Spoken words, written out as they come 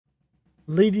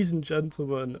Ladies and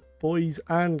gentlemen, boys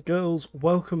and girls,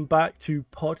 welcome back to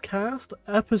podcast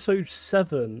episode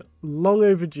 7. Long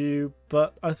overdue,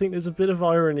 but I think there's a bit of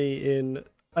irony in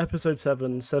episode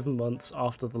 7, 7 months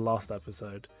after the last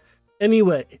episode.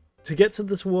 Anyway, to get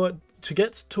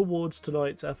towards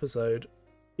tonight's episode,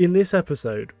 in this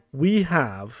episode, we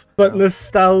have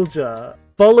nostalgia,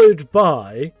 followed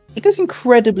by... It goes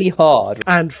incredibly hard.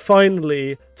 And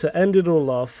finally, to end it all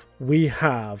off, we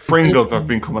have... Pringles have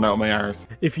been coming out of my arse.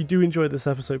 If you do enjoy this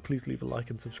episode, please leave a like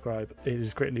and subscribe. It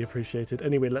is greatly appreciated.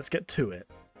 Anyway, let's get to it.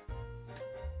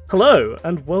 Hello,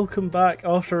 and welcome back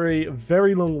after a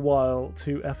very long while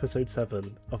to episode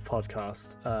 7 of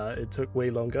podcast. It took way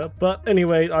longer, but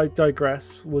anyway, I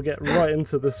digress. We'll get right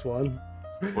into this one.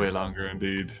 Way longer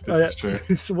indeed. This is true.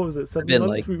 So what was it? 7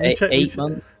 months? Like 8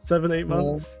 months. 7, 8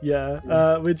 months.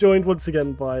 Yeah. We're joined once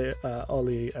again by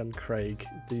Ollie and Craig,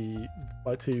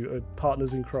 my two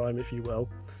partners in crime, if you will.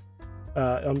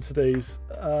 On today's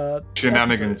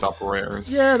Shenanigans episodes.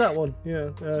 operators. Yeah, that one. Yeah,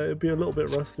 it'll be a little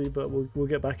bit rusty, but we'll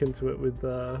get back into it with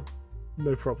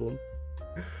no problem.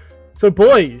 So,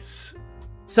 boys,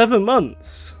 7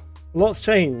 months. Lots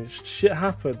changed. Shit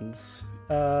happens.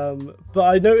 But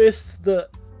I noticed that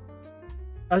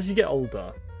as you get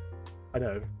older, I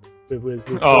know. We're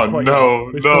still quite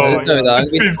young.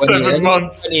 It's been 7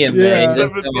 months. 20 in Yeah. May.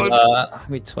 7 months. I'll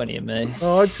be 20 in May.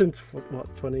 Oh, I turned,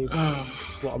 what, 20? What, a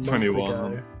month 21.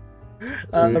 ago.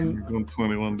 We're going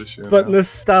 21 this year. But now.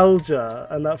 nostalgia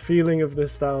and that feeling of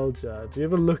nostalgia, do you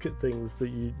ever look at things that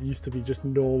you used to be just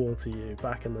normal to you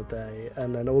back in the day,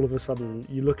 and then all of a sudden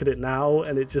you look at it now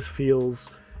and it just feels,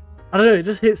 I don't know, it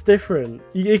just hits different.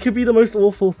 It could be the most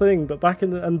awful thing, but back in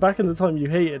the time you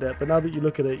hated it, but now that you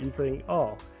look at it you think,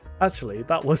 oh, actually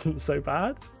that wasn't so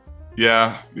bad.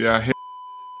 Yeah.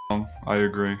 I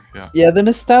agree. Yeah, the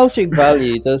nostalgic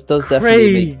value does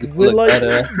definitely make Craig, it we're look like,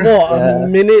 better. what, Yeah. a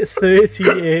minute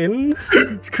 30 in?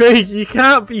 Craig, you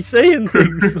can't be saying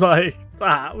things like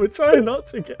that. We're trying not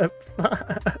to get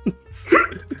fans.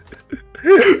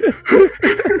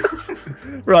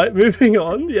 Right, moving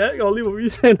on. Yeah, Ollie, what were you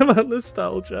saying about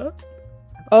nostalgia?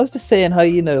 I was just saying how,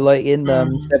 like in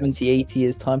 70, 80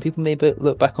 years' time, people may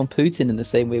look back on Putin in the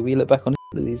same way we look back on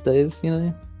Hitler these days,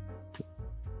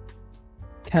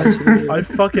 I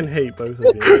fucking hate both of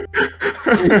you.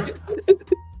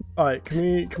 Alright,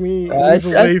 can we move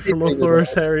away from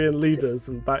authoritarian leaders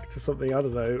and back to something, I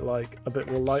don't know, like a bit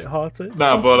more lighthearted?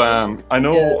 Nah, but I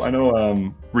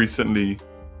know recently,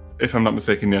 if I'm not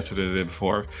mistaken, yesterday or the day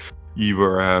before, you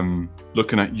were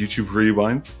looking at YouTube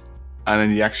rewinds, and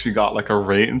then you actually got like a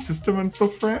rating system and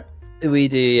stuff for it. We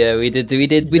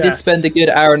did spend a good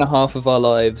hour and a half of our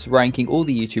lives ranking all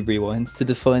the YouTube rewinds to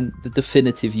define the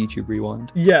definitive YouTube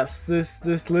rewind. Yes,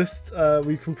 this list,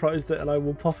 we comprised it, and I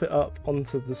will pop it up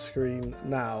onto the screen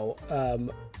now.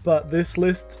 But this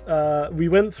list, we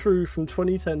went through from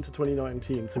 2010 to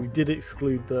 2019, so we did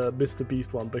exclude the Mr.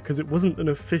 Beast one because it wasn't an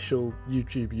official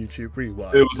YouTube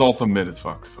rewind. It was also mid as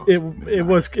fuck. So It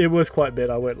was quite mid,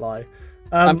 I won't lie.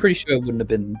 I'm pretty sure it wouldn't have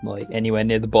been like anywhere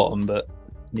near the bottom, but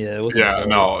yeah, it wasn't. Yeah,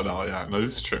 no,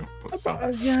 this is true. But still.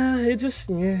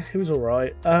 It was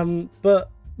alright. But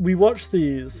we watched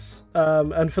these,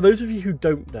 and for those of you who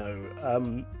don't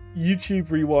know,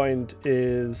 YouTube Rewind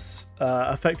is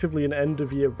effectively an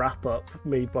end-of-year wrap-up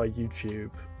made by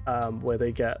YouTube, where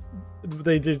they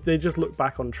just look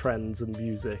back on trends and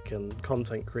music and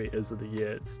content creators of the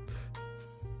year.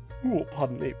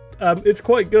 Pardon me. It's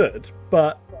quite good,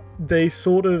 but they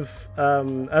sort of,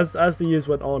 as the years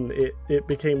went on, it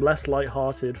became less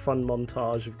light-hearted, fun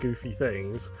montage of goofy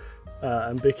things,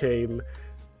 and became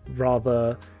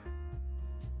rather.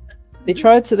 They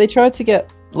tried to get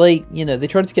they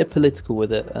tried to get political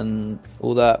with it and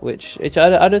all that, which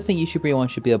I don't think YouTube Rewind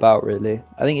should be about, really.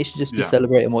 I think it should just be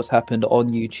celebrating what's happened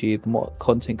on YouTube and what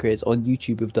content creators on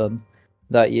YouTube have done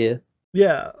that year.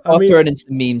 Yeah, I'll throw it into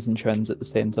memes and trends at the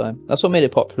same time. That's what made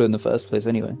it popular in the first place,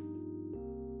 anyway.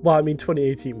 Well, I mean,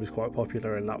 2018 was quite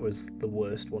popular, and that was the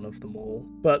worst one of them all.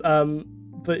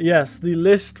 But yes, the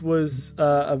list was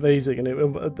amazing, and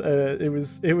it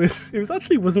was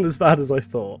actually wasn't as bad as I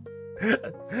thought.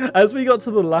 As we got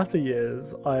to the latter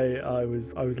years, I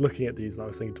was looking at these and I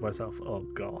was thinking to myself, oh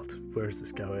god, where is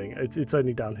this going? It's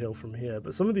only downhill from here.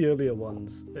 But some of the earlier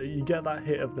ones, you get that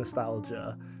hit of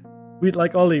nostalgia.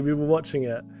 Like Ollie, we were watching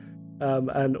it,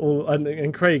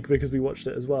 and Craig, because we watched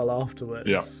it as well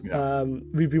afterwards. Yeah.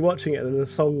 We'd be watching it and then a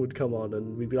song would come on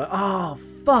and we'd be like, oh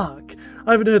fuck,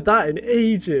 I haven't heard that in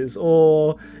ages.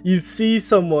 Or you'd see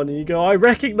someone and you go, I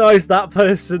recognise that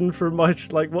person from my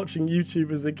watching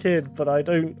YouTube as a kid, but I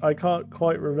can't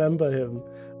quite remember him.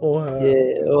 or her.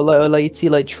 Yeah, or like you'd see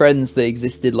like trends that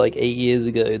existed like 8 years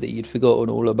ago that you'd forgotten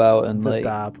all about, and The like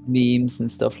dab. memes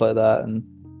and stuff like that. And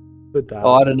The dab.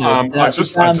 oh, I don't know. I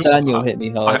Daniel hit me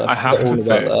hard. I have to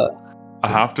say, that. I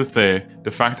have to say,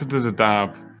 the fact that the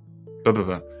dab,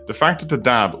 the fact that the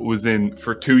dab was in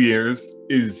for 2 years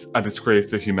is a disgrace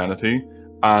to humanity,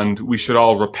 and we should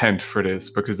all repent for this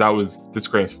because that was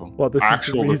disgraceful. Well, this is the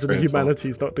Actual reason disgraceful.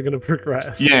 humanity's not going to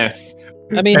progress. Yes.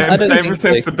 I mean, I don't ever think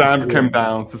since they the dab can- came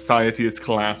down, society has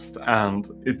collapsed, and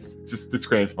it's just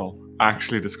disgraceful.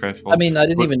 Actually disgraceful. I mean, I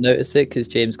didn't But- even notice it because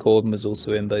James Corden was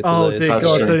also in both Oh of those. dear That's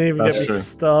God! true. Don't even That's get me true.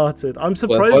 started. I'm Well,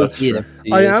 surprised. both That's being true. in for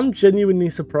 2 I years. am genuinely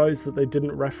surprised that they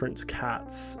didn't reference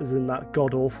Cats, as in that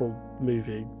god awful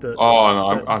movie that. Oh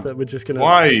no! that, I'm that we're just gonna.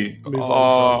 why? move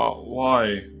on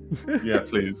Why? Yeah,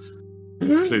 please,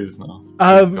 please no. Please,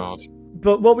 Um, God.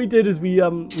 But what we did is we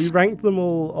ranked them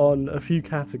all on a few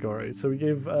categories. So we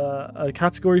gave a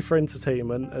category for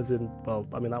entertainment, as in, well,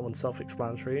 I mean that one's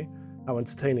self-explanatory, how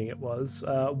entertaining it was.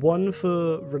 One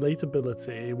for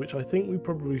relatability, which I think we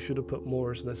probably should have put more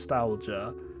as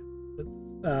nostalgia.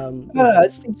 I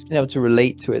just think being able to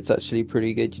relate to it's actually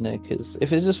pretty good, you know, because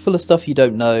if it's just full of stuff you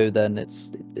don't know, then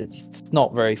it's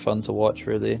not very fun to watch,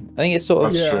 really. I think it's sort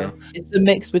of That's yeah. true. it's a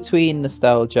mix between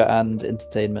nostalgia and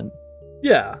entertainment.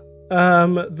 Yeah.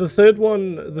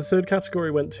 The third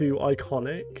category went to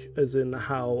iconic, as in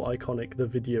how iconic the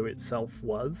video itself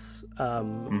was.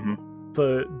 Hmm.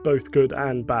 For both good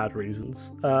and bad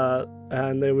reasons.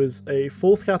 And there was a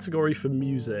fourth category for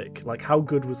music, like how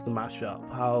good was the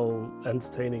mashup, how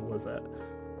entertaining was it?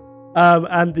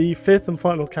 And the fifth and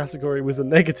final category was a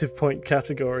negative point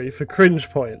category for cringe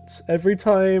points. Every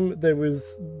time there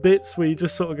was bits where you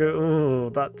just sort of go, oh,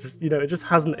 that just, it just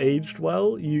hasn't aged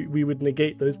well, we would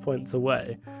negate those points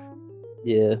away.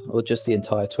 Yeah, or just the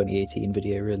entire 2018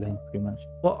 video, really, pretty much.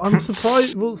 Well, I'm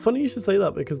surprised. Well, funny you should say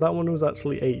that because that one was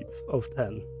actually 8th of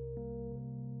 10.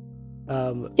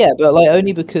 Yeah, but like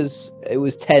only because it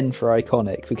was 10 for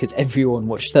iconic, because everyone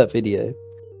watched that video.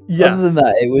 Yes. Other than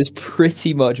that, it was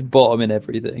pretty much bottom in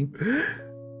everything.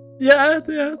 Yeah,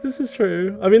 this is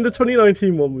true. I mean, the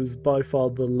 2019 one was by far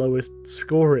the lowest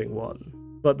scoring one,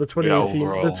 but the 2018,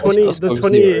 overall. the It's 20, just the over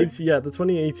 2018, yeah, the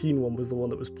 2018 one was the one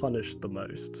that was punished the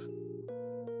most.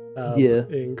 Yeah,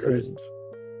 in it was- cringe.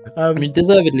 I mean,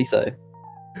 deservedly so.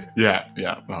 Yeah,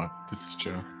 no, this is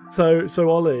true. So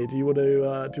Ollie, do you want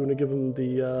to give them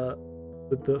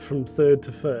the from third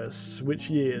to first? Which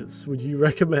years would you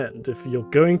recommend if you're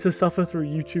going to suffer through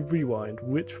YouTube Rewind?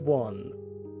 Which one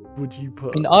would you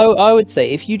put? I mean, I would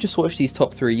say if you just watch these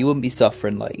top 3, you wouldn't be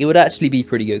suffering. Like, it would actually be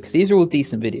pretty good because these are all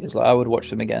decent videos. Like, I would watch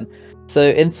them again. So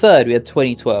in third, we had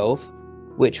 2012,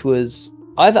 which was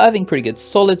I think pretty good.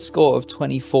 Solid score of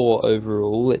 24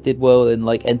 overall. It did well in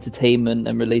like entertainment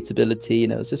and relatability. You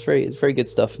know, it's just it's very good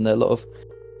stuff. And there are a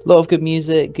lot of good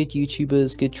music, good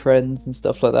YouTubers, good trends and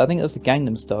stuff like that. I think it was the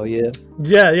Gangnam Style year.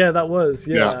 Yeah, that was.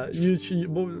 Yeah. YouTube.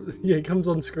 Well, yeah, it comes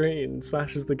on screen,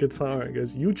 smashes the guitar, and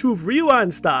goes YouTube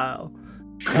Rewind style.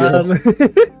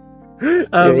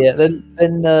 Yeah. Then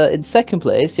in second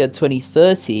place, you had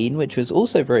 2013, which was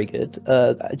also very good.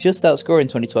 Just outscoring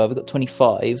 2012. We got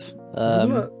 25.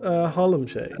 Wasn't that Harlem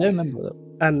Shake? I don't remember that.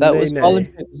 And That Nene. was Harlem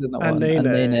Shake was in that And one. And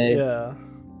Nene. Nene. Yeah.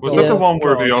 Was Oh, that the yes. one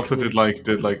where they God, also cool. did like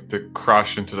the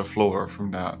crash into the floor from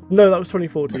that? No, that was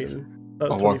 2014. That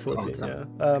was Oh, was it? 2014. Okay.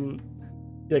 Yeah.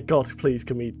 Yeah. God, please,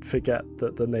 can we forget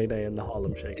that the Nene and the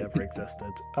Harlem Shake ever existed?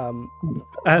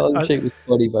 Harlem Shake was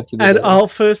funny back in the And day. our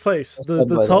first place, the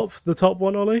fun by top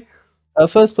one, Ollie.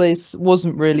 First place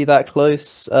wasn't really that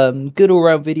close. Good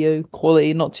all-round video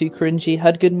quality, not too cringy.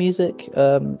 Had good music,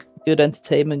 good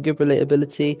entertainment, good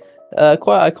relatability.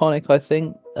 Quite iconic, I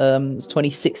think. It's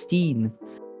 2016.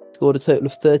 Scored a total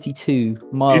of 32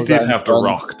 miles. It did out in have the front.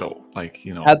 Rock though, like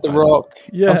Had the I just- Rock.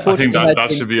 Yeah. I think Unfortunately, that had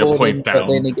should James be a point Corden, but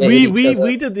they down. negated each other.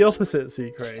 We did the opposite, see,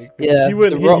 Craig. Because Yeah, you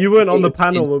weren't The Rock you weren't on the negated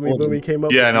panel James when we Corden. came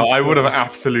up. Yeah, with no, these I would have scores.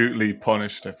 absolutely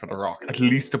punished it for the Rock. At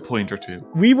least a point or two.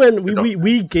 We went. The Rock.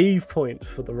 We gave points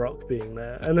for the Rock being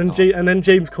there, and then Oh. and then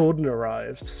James Corden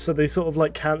arrived, so they sort of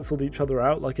like cancelled each other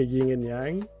out like a yin and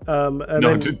yang. And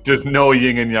No, then there's no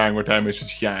yin and yang with them. It's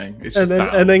just yang. It's and just then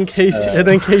down. and then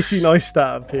Casey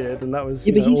Neistat appeared, and that was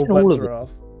Yeah, but he's in all all bets of were it.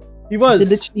 off. He was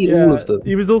literally all of them.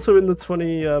 He was also in the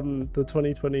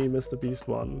 2020 Mr. Beast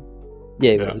one.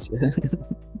 Yeah, he Yeah. was. Yeah.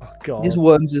 Oh god. He just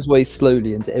worms his way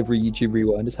slowly into every YouTube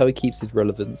Rewind. It's how he keeps his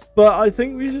relevance. But I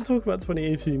think we should talk about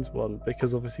 2018's one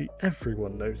because obviously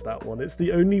everyone knows that one. It's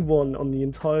the only one on the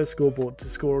entire scoreboard to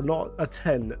score not a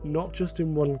 10, not just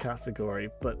in one category,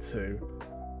 but 2.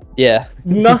 Yeah.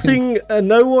 Nothing,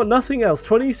 nothing else.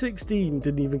 2016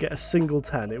 didn't even get a single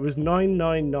 10. It was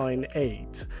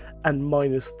 9998, and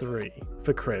 -3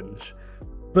 for cringe.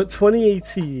 But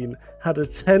 2018 had a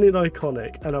 10 in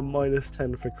iconic and a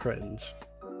 -10 for cringe.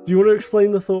 Do you want to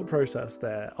explain the thought process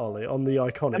there, Ollie, on the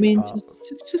iconic I mean, part?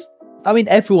 I mean,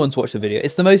 everyone's watched the video.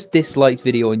 It's the most disliked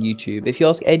video on YouTube. If you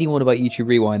ask anyone about YouTube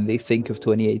Rewind, they think of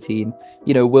 2018.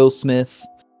 You know, Will Smith.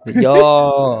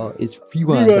 Yeah, it's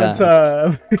rewind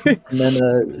time. And then,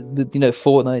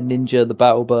 Fortnite Ninja, the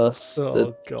Battle Bus,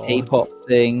 the K-pop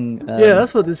thing. Yeah,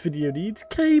 that's what this video needs.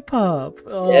 K-pop.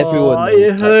 Oh, everyone.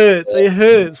 It hurts. It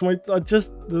hurts. I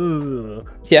just. Ugh.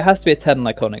 Yeah, it has to be a 10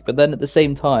 iconic. But then at the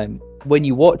same time, when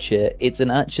you watch it, it's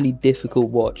an actually difficult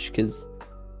watch because.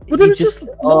 Well, it's just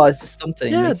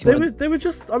something. Yeah, they were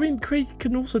just. I mean, Craig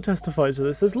can also testify to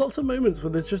this. There's lots of moments where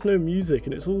there's just no music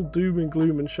and it's all doom and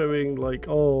gloom and showing like,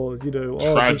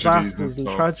 disasters and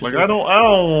tragedies. Like I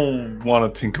don't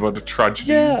want to think about the tragedies.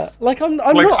 Yeah, like I'm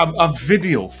like not a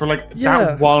video for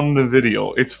that one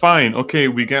video. It's fine. Okay,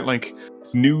 we get like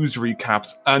news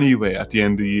recaps anyway at the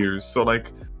end of the years. So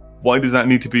like, why does that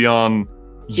need to be on?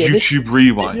 YouTube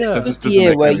Rewind. Yeah. This is the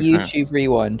year where YouTube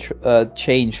Rewind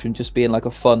changed from just being like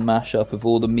a fun mashup of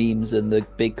all the memes and the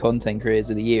big content creators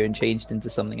of the year and changed into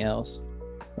something else.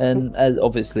 And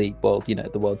obviously,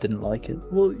 the world didn't like it.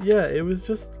 Well, yeah, it was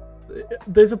just.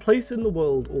 There's a place in the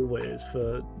world always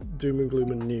for doom and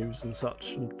gloom and news and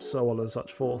such and so on and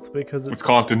such forth because it's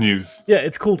called the news. Yeah,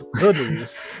 it's called the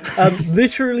news.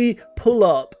 Literally pull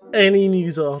up any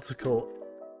news article.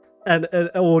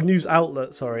 Or news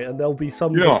outlet, sorry, and there'll be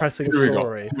some depressing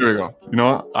story. Here we go. You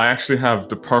know what? I actually have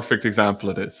the perfect example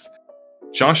of this.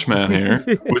 Josh Man here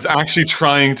was actually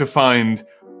trying to find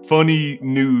funny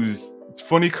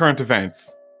current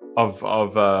events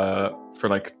for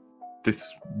like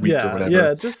this week or whatever.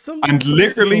 Yeah, just some. And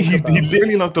literally, he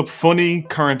literally looked up funny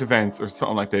current events or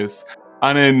something like this,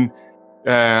 and then.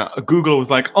 Google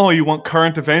was like, "Oh, you want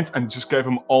current events?" and just gave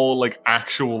him all like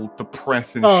actual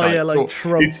depressing shit. Yeah, like so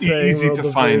Trump it's easy to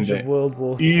find it. World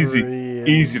War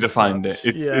easy to find it.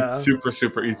 It's super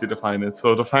easy to find it.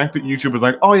 So the fact that YouTube was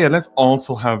like, "Oh yeah, let's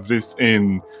also have this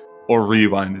in or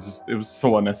rewind," it was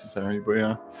so unnecessary. But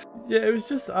yeah, it was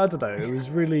just I don't know. It was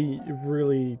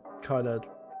really kind of.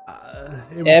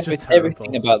 It was just terrible.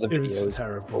 Everything about the video was just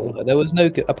terrible. There was no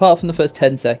good apart from the first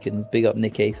 10 seconds. Big up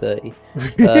Nick A30,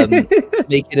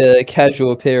 making a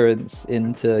casual appearance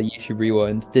into YouTube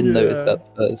Rewind. Didn't notice that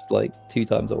first like 2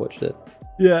 times I watched it.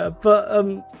 Yeah, but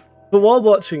while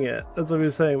watching it, as I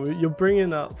was saying, you're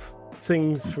bringing up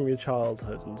things from your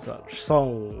childhood and such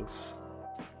songs.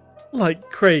 Like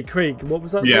Craig, what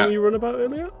was that song you were on about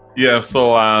earlier? Yeah,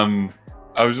 so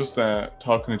I was just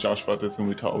talking to Josh about this, and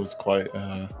we thought it was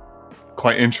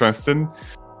quite interesting.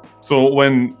 So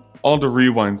when all the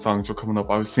Rewind songs were coming up,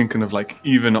 I was thinking of like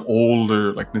even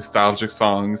older, like nostalgic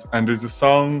songs. And there's a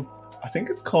song, I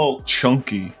think it's called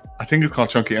Chunky. And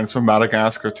it's from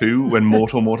Madagascar too. When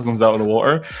Moto comes out of the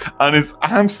water, and it's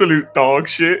absolute dog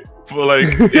shit. But like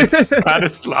it's kind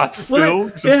of slaps still,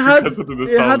 because of the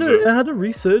nostalgia. It had a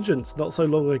resurgence not so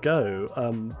long ago.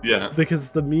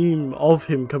 Because the meme of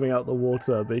him coming out the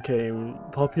water became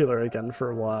popular again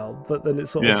for a while, but then it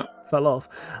sort of fell off.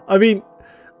 I mean,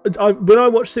 when I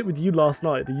watched it with you last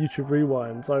night, the YouTube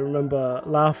Rewinds, I remember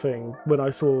laughing when I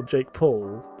saw Jake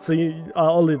Paul. So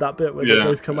Ollie, that bit where they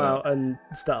both come out and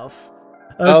stuff.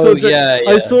 I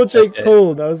saw Jake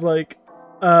Paul, and I was like,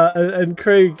 and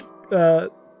Craig.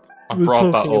 Was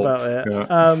talking about it,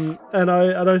 and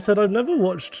I said I've never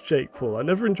watched Jake Paul. I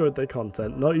never enjoyed their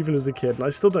content, not even as a kid, and I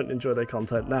still don't enjoy their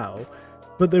content now.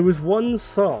 But there was one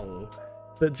song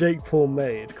that Jake Paul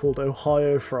made called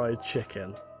 "Ohio Fried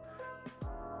Chicken."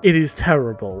 It is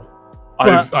terrible.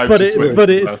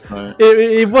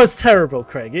 It was terrible,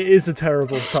 Craig. It is a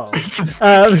terrible song. It's a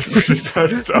pretty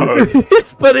bad song.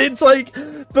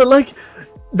 but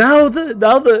now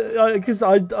that because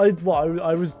I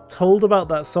was told about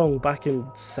that song back in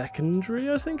secondary,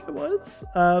 I think it was,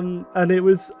 and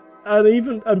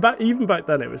even back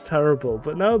then it was terrible.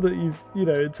 But now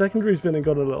that secondary's been and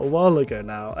gone a little while ago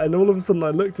now, and all of a sudden I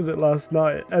looked at it last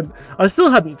night and I still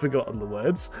hadn't forgotten the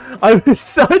words. I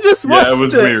just watched it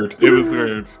was weird. It was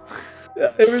weird.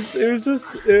 It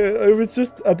was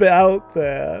just a bit out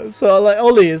there. So like,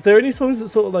 Ollie, is there any songs that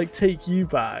sort of like take you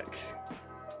back?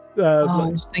 I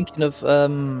was thinking of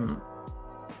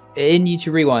in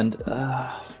YouTube Rewind, and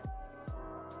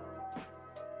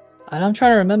I'm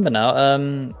trying to remember now.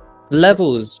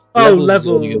 Levels.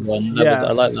 Levels. Yes,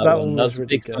 I like that one. That was a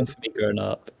really big song for me growing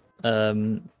up.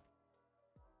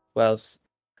 What else?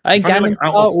 Gangnam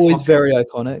Style always very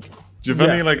iconic. Do you have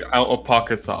any like out of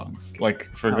pocket songs? Like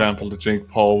for example, the Jake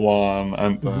Paul one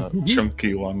and the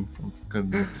Chunky one from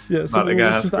Madagascar. It's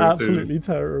just absolutely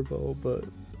terrible, but.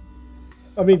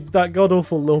 I mean, that god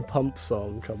awful Lil Pump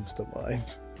song comes to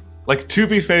mind. Like, to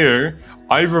be fair,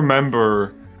 I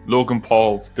remember Logan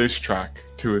Paul's diss track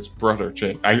to his brother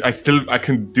Jake. I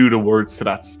can do the words to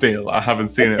that still. I haven't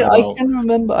seen it. I can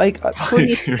remember. I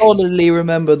pretty solidly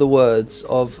remember the words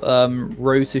of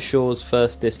Rosa Shaw's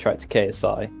first diss track to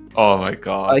KSI. Oh my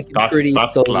god! I can pretty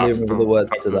solidly remember the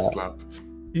words to that. Slap.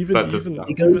 Even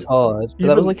it goes hard. Even,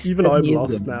 that was like even I'm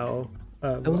lost ago. now.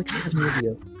 That was like 7 years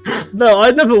ago. No,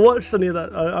 I never watched any of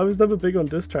that. I was never big on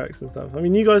diss tracks and stuff. I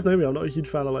mean, you guys know me. I'm not a huge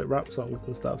fan of like rap songs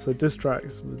and stuff. So diss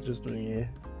tracks were just I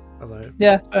don't know.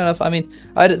 Yeah, fair enough. I mean,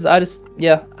 I just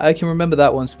I can remember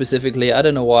that one specifically. I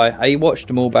don't know why. I watched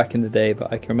them all back in the day,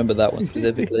 but I can remember that one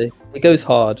specifically. It goes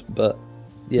hard, but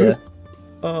yeah.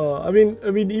 I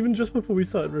mean, even just before we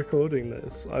started recording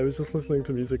this, I was just listening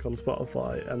to music on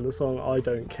Spotify, and the song "I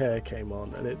Don't Care" came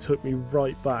on, and it took me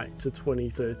right back to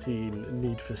 2013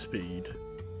 Need for Speed.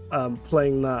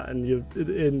 Playing that, and you're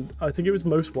in, I think it was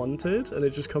Most Wanted, and it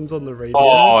just comes on the radio.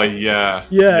 Oh yeah.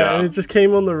 Yeah, and it just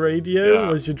came on the radio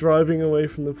Yeah. as you're driving away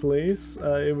from the police.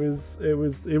 It was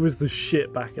the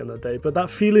shit back in the day. But that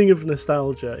feeling of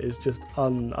nostalgia is just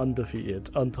undefeated,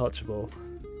 untouchable.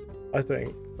 I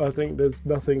think there's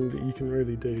nothing that you can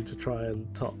really do to try and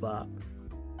top that.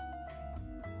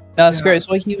 That's great. It's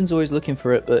why humans always looking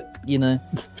for it, but you know,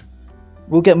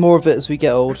 we'll get more of it as we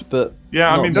get old. But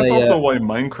Yeah, I mean that's there also yet. why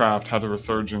Minecraft had a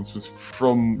resurgence, was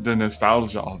from the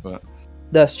nostalgia of it.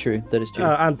 That's true. That is true.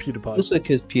 And PewDiePie. Also,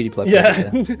 because PewDiePie. Yeah.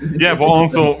 Yeah, but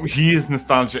also he is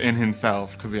nostalgia in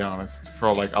himself, to be honest,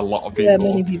 for like a lot of people. Yeah,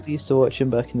 many people used to watch him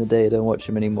back in the day. Don't watch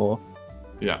him anymore.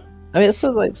 Yeah. I mean, it's sort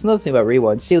of like it's another thing about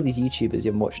Rewind. See all these YouTubers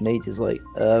you haven't watched in ages, like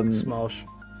Smosh.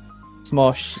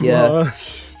 Smosh, yeah.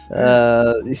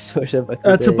 These watch them back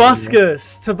in the day,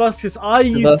 Tobuscus. I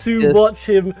used to Tobuscus. watch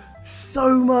him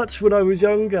so much when I was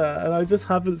younger, and I just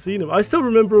haven't seen him. I still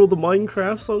remember all the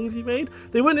Minecraft songs he made.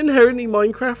 They weren't inherently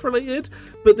Minecraft related,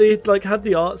 but they like had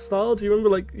the art style. Do you remember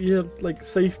like you had like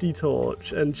Safety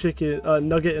Torch and Chicken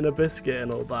Nugget and a Biscuit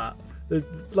and all that? There's,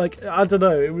 like I don't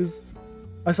know. It was.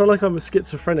 I sound like I'm a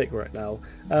schizophrenic right now.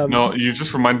 No, you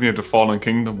just remind me of the Fallen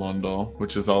Kingdom one though,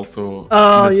 which is also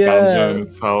Oh, nostalgia yeah. in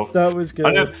itself. That was good.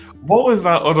 And then, what was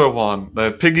that other one?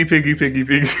 The Piggy. That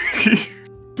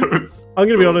was I'm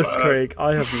gonna be so honest, bad. Craig.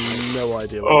 I have no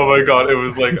idea. What Oh my god, it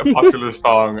was like a popular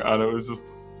song, and it was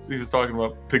just he was talking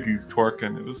about piggies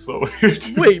twerking. It was so weird.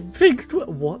 Wait, pigs?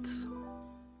 What?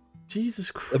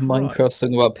 Jesus A Christ! Minecraft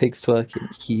song about pigs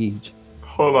twerking, huge.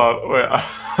 Hold on, wait,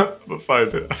 I'll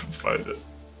find it.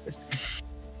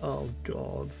 Oh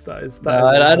god, that is. No,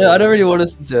 I don't really want to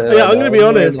listen to it. Yeah, I'm gonna be No,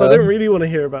 honest. no. I don't really want to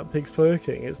hear about pigs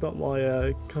twerking. It's not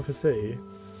my cup of tea.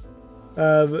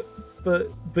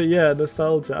 But yeah,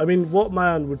 nostalgia. I mean, what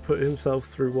man would put himself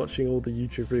through watching all the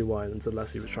YouTube rewinds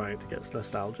unless he was trying to get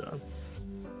nostalgia?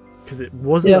 Because it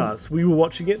wasn't us. We were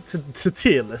watching it to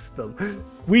tier list them.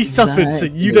 We suffered, so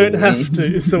you don't have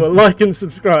to. So a like and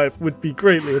subscribe would be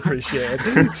greatly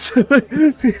appreciated. So,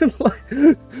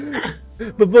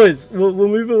 but boys, we'll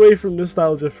move away from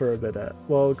nostalgia for a minute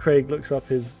while Craig looks up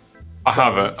his. I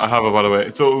have it by the way.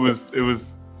 So it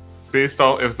was based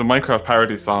on, it was a Minecraft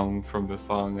parody song from the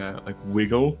song like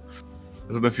Wiggle.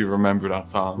 I don't know if you remember that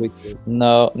song.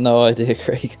 No idea,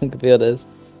 Craig. I'm gonna be honest.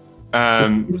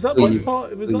 Was that by Wiggle.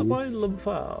 part? Was that by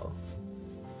Lumphal?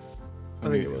 I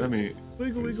think it was. Let me. Wiggle, let me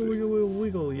wiggle, see. wiggle, wiggle,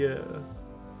 wiggle, yeah.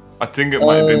 I think it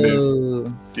might have been this.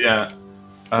 Oh, Yeah.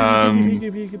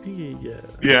 Piggy, piggy, piggy, yeah.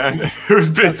 Yeah, and it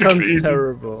was That sounds basically.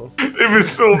 terrible. It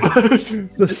was so bad.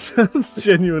 That sounds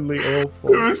genuinely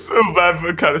awful. It was so bad, but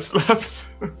it kind of slaps.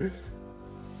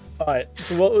 Alright,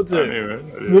 so what we'll do, Anyway.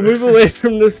 we'll move away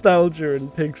from nostalgia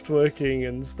and pigs twerking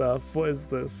and stuff. What is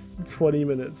this? 20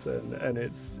 minutes in, and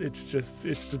it's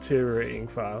deteriorating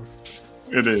fast.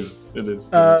 It is. To be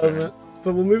fair.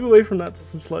 But we'll move away from that to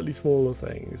some slightly smaller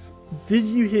things. Did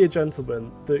you hear,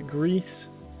 gentlemen, that Greece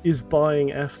is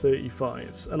buying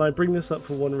F-35s? And I bring this up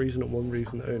for one reason and one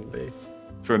reason only.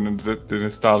 For the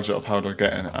nostalgia of how they're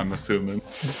getting it, I'm assuming.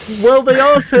 Well, they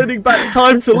are turning back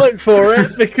time to look for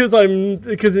it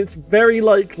because it's very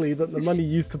likely that the money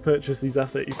used to purchase these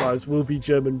F-35s will be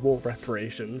German war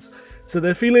reparations. So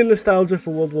they're feeling nostalgia for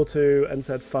World War II and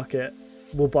said, "Fuck it,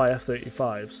 we'll buy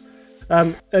F-35s."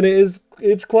 And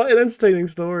it's quite an entertaining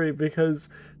story because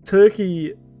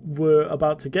Turkey were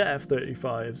about to get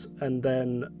F-35s and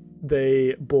then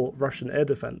they bought Russian air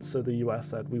defense, so the US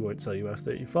said, "We won't sell you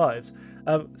F-35s."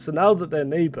 So now that their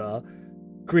neighbor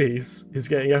Greece is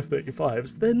getting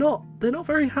F-35s, they're not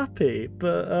very happy.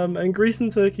 But and Greece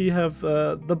and Turkey have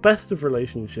the best of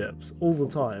relationships all the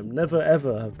time. Never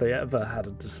ever have they ever had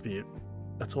a dispute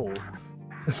at all.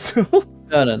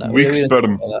 No. Weak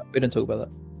sperm. We don't talk about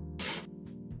that.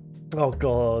 Oh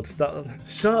god,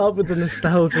 shut up with the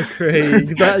nostalgia,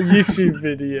 Craig. That YouTube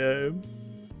video.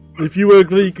 If you were a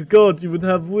Greek god, you would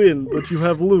have win, but you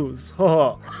have lose.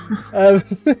 Ha.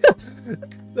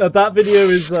 That video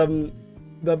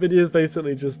is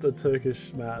basically just a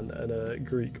Turkish man and a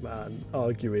Greek man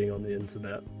arguing on the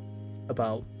internet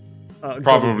about.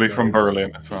 Probably from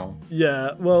Berlin as well.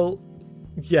 Yeah, well,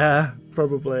 yeah,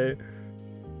 probably.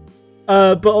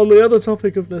 But on the other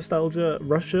topic of nostalgia,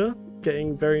 Russia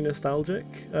getting very nostalgic.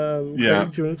 Craig, do you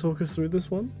want to talk us through this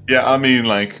one? Yeah, I mean,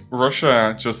 like,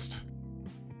 Russia just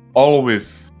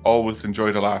always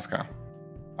enjoyed Alaska.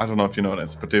 I don't know if you know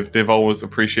this, but they've always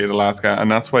appreciated Alaska,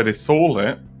 and that's why they sold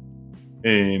it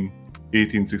in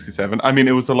 1867. I mean,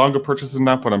 it was a longer purchase than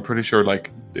that, but I'm pretty sure,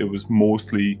 like, it was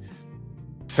mostly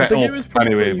set I think up it was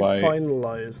probably anyway by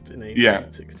finalized in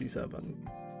 1867.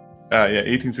 Yeah,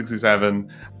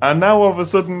 1867. And now all of a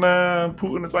sudden,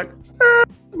 Putin is like,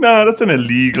 no, that's an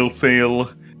illegal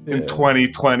sale in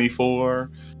 2024.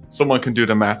 Someone can do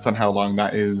the maths on how long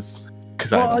that is.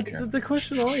 The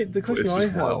question I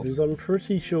have is, I'm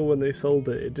pretty sure when they sold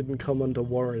it, it didn't come under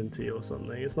warranty or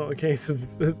something. It's not a case of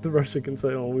the Russia can say,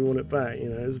 "Oh, we want it back." You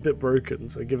know, it's a bit broken,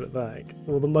 so give it back.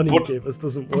 Well, the money you gave us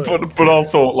doesn't work. But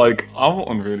also, like, I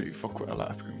won't really fuck with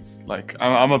Alaskans. Like,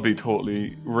 I'm gonna be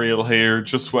totally real here.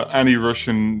 Just with any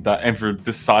Russian that ever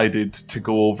decided to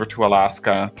go over to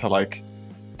Alaska to, like,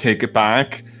 take it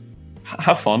back,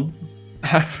 have fun.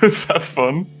 Have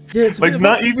fun. Yeah, it's like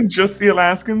not even just the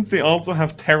Alaskans, they also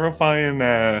have terrifying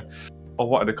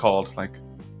what are they called? Like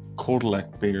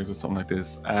Kodelek bears or something like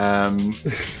this. No,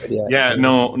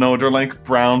 they're like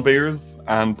brown bears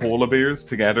and polar bears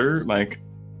together. Like,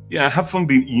 yeah, have fun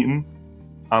being eaten.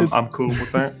 I'm cool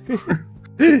with that.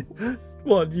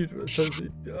 What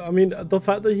I mean, the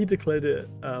fact that he declared it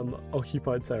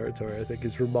occupied territory, I think,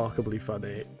 is remarkably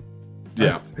funny.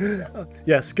 Yeah.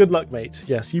 Yes, good luck, mate.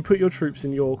 Yes, you put your troops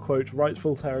in your, quote,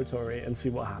 rightful territory and see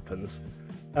what happens.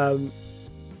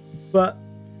 But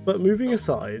moving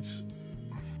aside,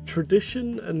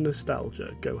 tradition and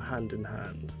nostalgia go hand in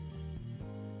hand.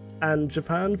 And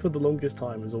Japan, for the longest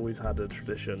time, has always had a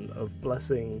tradition of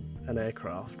blessing an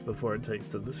aircraft before it takes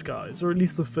to the skies, or at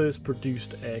least the first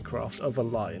produced aircraft of a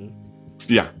line.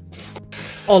 Yeah.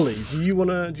 Ollie, do you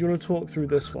wanna talk through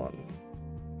this one?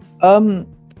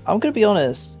 I'm gonna be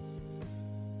honest.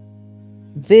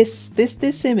 This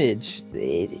image,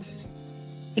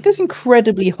 it goes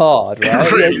incredibly hard, right?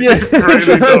 It really does.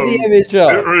 The image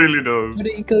up. It really does. But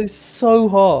it goes so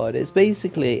hard. It's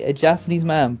basically a Japanese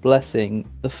man blessing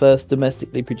the first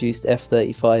domestically produced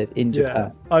F-35 in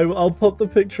Japan. I'll pop the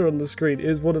picture on the screen. It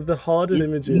is one of the hardest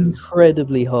images.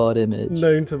 Incredibly hard image.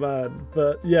 Known to man.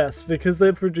 But yes, because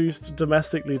they're produced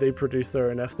domestically, they produce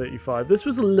their own F-35. This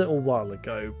was a little while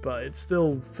ago, but it's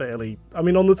still fairly... I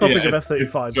mean, on the topic of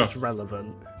F-35, it's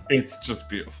relevant. It's just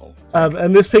beautiful.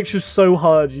 And this picture's so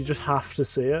hard, you just have to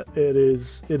see it. It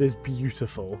is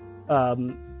beautiful.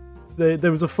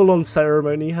 There was a full-on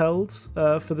ceremony held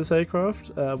for this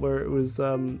aircraft, where it was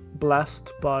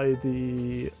blessed by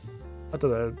the, I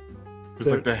don't know. It was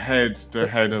like the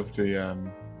head of the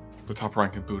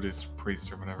top-ranking Buddhist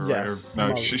priest or whatever. Yes.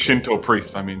 Right? Or, no, Shinto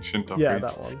priest. I mean Shinto priest. Yeah,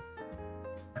 that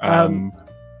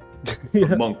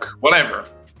one. Monk, whatever.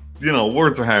 You know,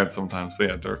 words are hard sometimes, but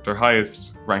yeah, their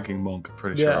highest ranking monk, I'm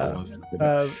pretty sure it was.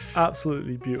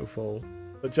 Absolutely beautiful.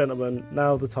 But gentlemen,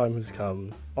 now the time has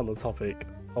come on the topic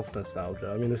of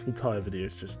nostalgia. I mean, this entire video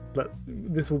is just...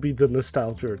 This will be the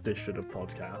nostalgia edition of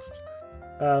podcast.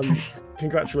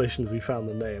 Congratulations, we found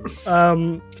the name.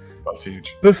 That's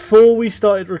huge. Before we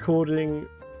started recording,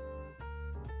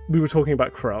 we were talking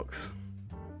about Crocs.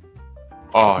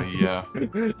 Oh, yeah.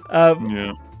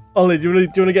 Yeah. Ollie, do you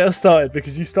want to get us started?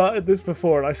 Because you started this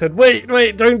before, and I said, "Wait,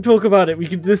 don't talk about it. We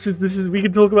can. We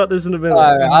can talk about this in a minute."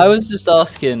 I was just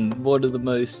asking, what are the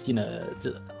most,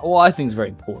 what I think is a very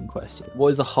important question. What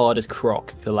is the hardest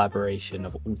Croc collaboration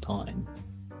of all time?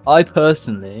 I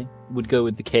personally would go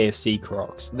with the KFC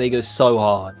Crocs. They go so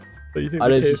hard. But you think the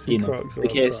KFC Crocs? The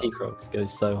KFC Crocs go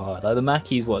so hard. Like, the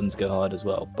Mackeys ones go hard as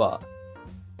well, but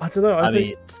I don't know.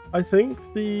 I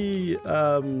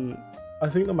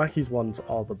think the Mackeys ones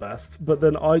are the best, but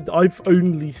then I've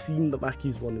only seen the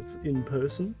Mackeys ones in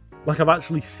person. Like, I've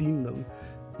actually seen them.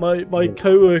 My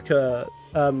coworker,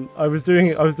 I was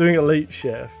doing a late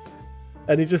shift,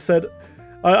 and he just said,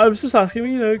 I was just asking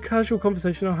him, casual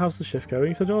conversation, how's the shift going?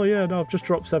 He said, oh yeah, no, I've just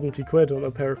dropped 70 quid on a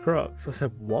pair of Crocs. I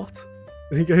said, what?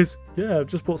 And he goes, yeah, I've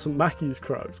just bought some Mackeys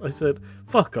Crocs. I said,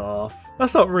 fuck off.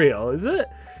 That's not real, is it?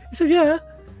 He said, yeah.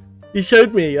 He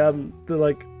showed me, a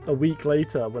week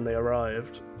later when they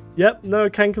arrived, Yep, no,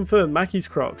 can confirm. Mackey's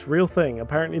Crocs, real thing.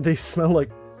 Apparently they smell like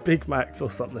Big Macs or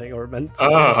something, or meant to.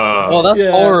 Oh, that's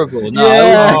Yeah. horrible. No,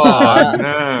 Yeah. Oh,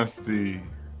 nasty.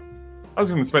 I was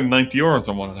going to spend €90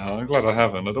 on one now. I'm glad I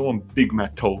haven't. I don't want Big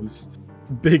Mac toes.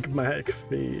 Big Mac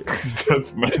feet.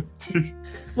 That's nasty.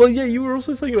 Well, yeah, you were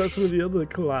also saying about some of the other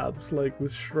collabs, like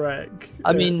with Shrek.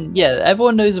 I mean, yeah,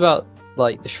 everyone knows about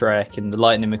like the Shrek and the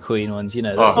Lightning McQueen ones. You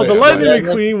know, Oh, the yeah, Lightning yeah.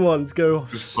 McQueen ones go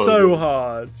Just so so good.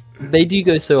 hard. they do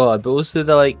go so hard, but also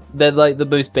they're like the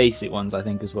most basic ones, I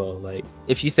think, as well. Like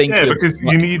if you think Yeah, of because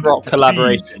like, you need Croc speed.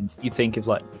 collaborations, you think of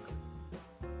like,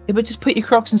 yeah, but just put your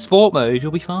Crocs in sport mode,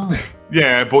 you'll be fine.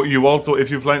 Yeah, but you also, if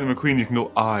you've Lightning McQueen, you can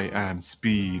go, I am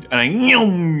speed. And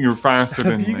you're faster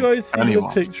Have than you like, guys seen anyone.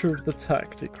 the picture of the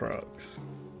Tacticrocs?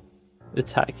 The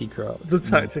Tacti Crocs. The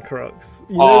Tacticrocs.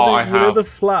 You Oh, know, I you know have. the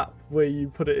flap where you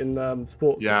put it in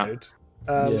sports Yeah. mode?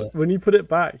 Yeah. When you put it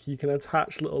back, you can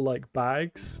attach little like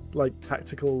bags, like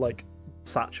tactical like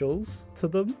satchels to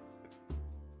them.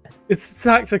 It's the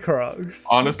Tacticrocs.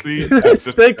 Honestly,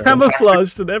 They're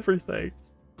camouflaged and everything.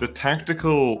 the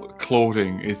tactical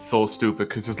clothing is so stupid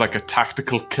because there's like a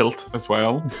tactical kilt as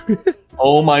well.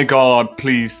 Oh my god,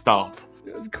 please stop.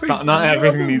 It's not What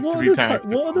everything are needs to what be are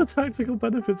tactical. What are the tactical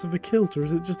benefits of a kilt, or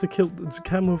is it just a kilt that's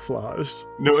camouflaged?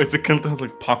 No, it's a kilt that has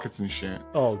like pockets and shit.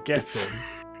 Oh, get It's- in.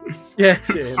 It's, Get it's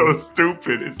in. so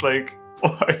stupid. It's like,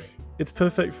 why? It's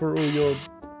perfect for all your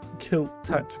kilt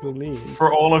tactical needs.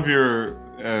 For all of your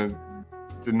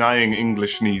denying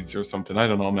English needs or something. I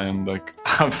don't know, man. Like,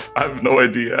 I've no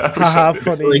idea. I wish I Haha, did.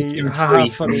 funny. Breaking Haha, free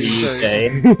from funny.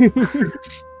 the joke.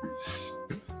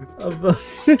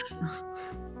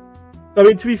 I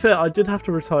mean, to be fair, I did have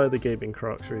to retire the gaming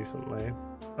Crocs recently.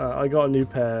 I got a new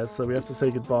pair, so we have to say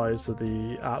goodbye to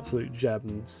the absolute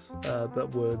gems that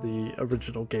were the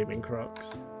original gaming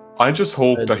Crocs. I just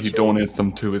hope that he donates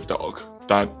them to his dog.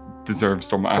 That deserves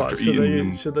them after What, eating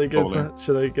them. should they go slowly. to?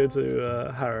 Should they go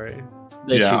to Harry?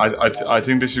 They Yeah, should- I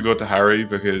think they should go to Harry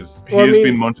because Well, I he's mean-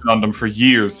 been munching on them for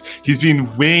years. He's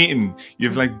been waiting.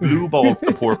 You've like blue balls,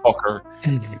 the poor fucker.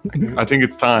 I think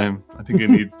it's time. I think he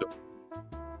needs them.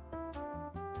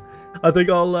 I think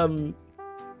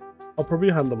I'll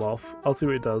probably hand them off. I'll see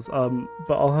what it does.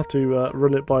 But I'll have to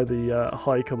run it by the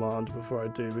high command before I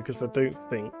do, because I don't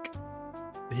think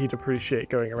he'd appreciate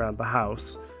going around the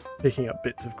house picking up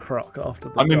bits of croc after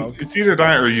the I mean, dog. it's either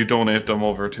that or you donate them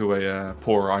over to a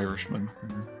poor Irishman.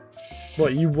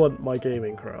 What, you want my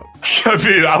gaming crocs? I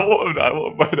mean, I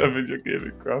won't mind having your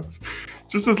gaming crocs.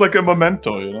 Just as like a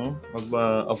memento, you know?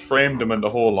 I'll frame them in the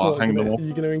whole lot, hang them up.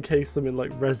 You're gonna encase them in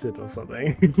like resin or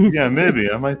something? Yeah,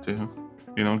 maybe, I might do.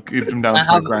 You know, give them down I to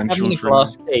my have them in a grandchildren.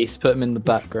 glass case, put them in the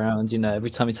background. You know, every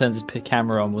time he turns his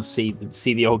camera on, we'll see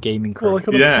the old gaming Well, Croc. like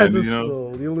on a Yeah, you know.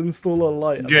 pedestal, you'll install a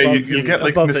light. Yeah, above you'll the- get,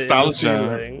 like, above it in the nostalgia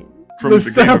ceiling. from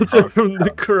the gaming nostalgia crocs. from the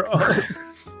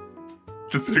crocs.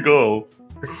 That's the goal.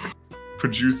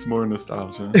 Produce more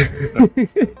nostalgia.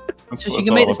 That's Just what you it's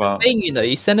can make all this about. thing, you know.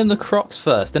 You send him the Crocs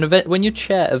first, then when your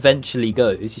chair eventually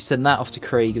goes, you send that off to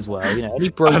Craig as well. You know, any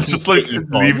broken. I'll just like things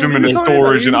leave them in a He was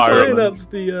storage in eyeing Ireland. up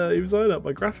the, he was eyeing up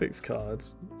my graphics card.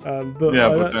 But Yeah,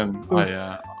 I, but then was-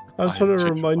 I was I trying to changed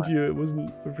remind my- you it wasn't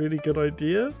a really good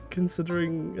idea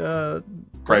considering Brexit.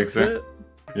 Brexit.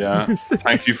 Yeah.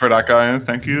 Thank you for that, guys.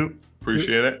 Thank you.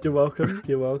 Appreciate it. You're welcome.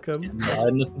 You're welcome. I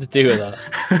had nothing to do with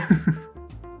that.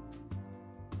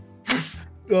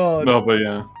 God. No, but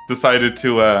yeah, decided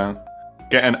to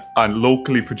get a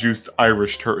locally produced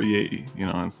Irish 3080, you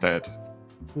know, instead.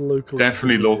 Locally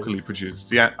Definitely produced. locally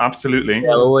produced. Yeah, absolutely.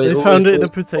 Yeah, always, They found always it in a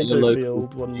always follow potato local.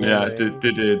 field one morning. Yeah,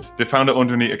 they did. They found it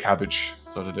underneath a cabbage,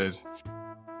 so they did.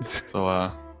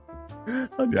 So,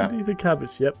 Underneath a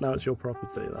cabbage. Yep, now it's your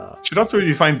property. That. so that's where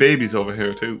you find babies over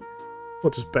here too.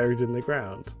 What, just buried in the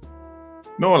ground?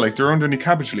 No, like they're underneath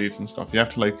cabbage leaves and stuff. You have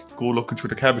to like go looking through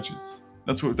the cabbages.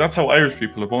 That's how Irish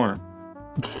people are born.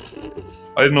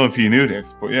 I don't know if you knew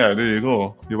this, but yeah, there you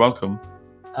go. You're welcome.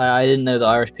 I didn't know that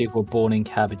Irish people were born in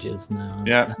cabbages. No.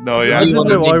 Yeah, no, I yeah, You didn't wanna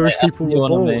know be- Irish that's people what you were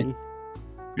wanna be. born.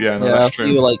 yeah, no, Yeah, that's I thought true.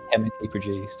 you were like chemically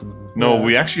produced. No, Yeah.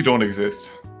 we actually don't exist.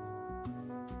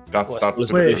 That's What, that's was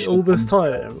the it- Wait, official-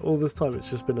 all this time, it's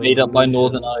just been an Made up by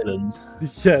illusion. Northern Ireland.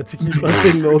 Yeah, to keep us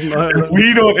in Northern Ireland.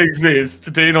 We don't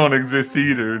exist. They don't exist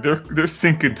either. They're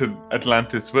sinking to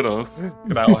Atlantis with us.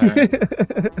 Get out of here.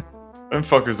 Them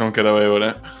fuckers don't get away with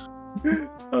it.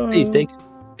 Please take.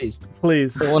 Please,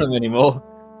 Please. don't want them anymore.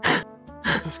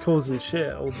 Just causing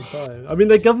shit all the time. I mean,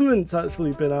 their government's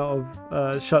actually been out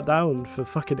of shut down for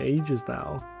fucking ages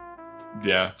now.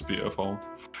 Yeah, it's beautiful.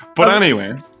 But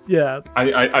anyway, yeah,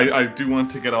 I do want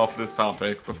to get off this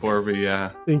topic before we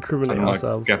incriminate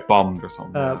ourselves, get bombed or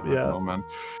something. Yeah. Man.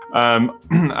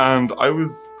 And I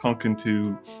was talking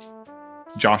to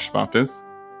Josh about this.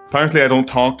 Apparently, I don't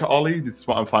talk to Ollie. This is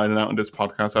what I'm finding out in this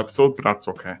podcast episode, but that's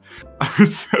okay. I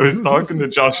was talking to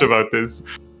Josh about this,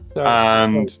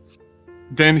 and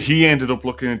then he ended up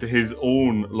looking into his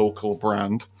own local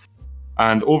brand.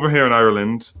 And over here in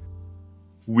Ireland,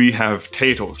 we have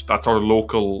Taytos. That's our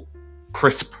local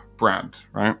crisp brand,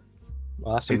 right?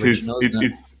 Well, that's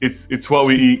it's what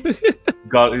we eat.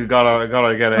 gotta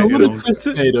get it.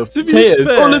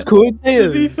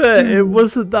 To be fair, it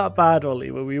wasn't that bad,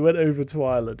 Ollie. When we went over to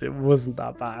Ireland, it wasn't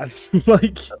that bad.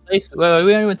 Well,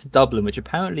 we only went to Dublin, which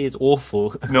apparently is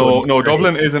awful. No,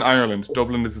 Dublin isn't Ireland.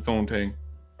 Dublin is its own thing.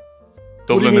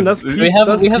 Dublin is. We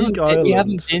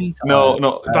haven't been.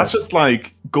 No, that's just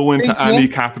like going to any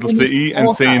capital city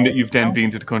and saying that you've then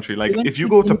been to the country. Like, if you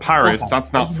go to Paris,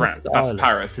 that's not France, that's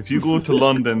Paris. If you go to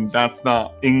London, that's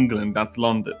not England, that's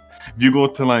London. If you go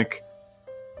to like,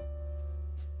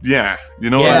 yeah,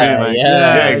 you know what I mean? Like,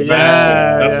 yeah,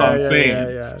 exactly. That's what I'm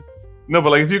saying. Yeah. No,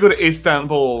 but like if you go to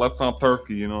Istanbul, that's not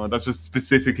Turkey. You know, that's just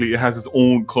specifically it has its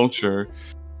own culture.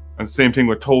 And same thing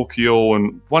with Tokyo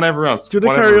and whatever else. Do they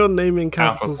carry on naming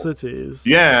capital cities?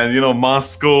 Yeah, you know,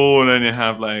 Moscow, and then you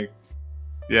have like,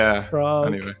 Prague.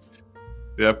 Anyway.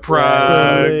 Yeah,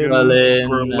 Prague, Berlin,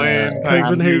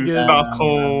 Copenhagen,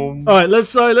 Stockholm. All right, let's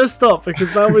stop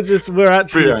because now we're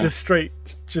actually just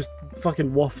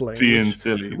fucking waffling, being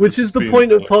silly, which is the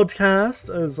point of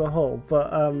podcast as a whole. But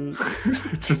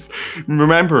just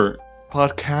remember.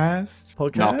 Podcast?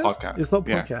 Not podcast. It's not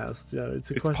podcast. Yeah,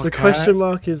 it's podcast. The question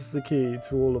mark is the key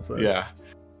to all of this. Yeah.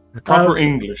 Proper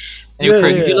English. But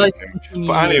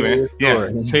anyway,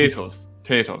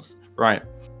 Taytos. Right.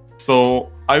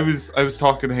 So I was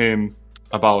talking to him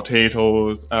about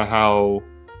Taytos and how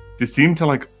they seem to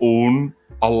like own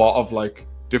a lot of like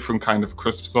different kind of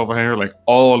crisps over here, like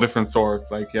all different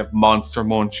sorts. Like you have Monster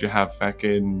Munch, you have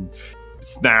fucking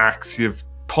snacks, you have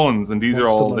tons, and these are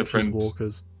all different.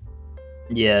 Walkers.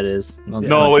 Yeah, it is.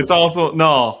 No, it's also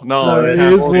no. It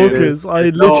is Walkers. I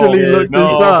literally looked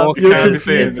this up. You're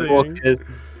confusing.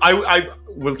 I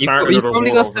will start. You've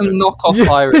probably got some knockoff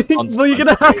Irish. Well, you're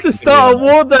gonna have to start a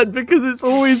war then because it's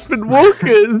always been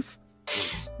Walkers.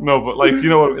 No, but like you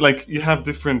know, like you have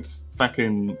different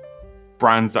fucking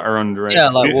brands that are under it. Yeah,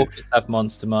 like Walkers have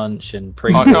Monster Munch and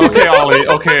Okay, Ollie.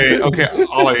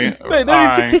 Ollie. Mate, no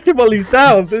need to kick him while he's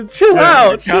down. Chill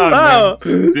out.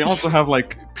 They also have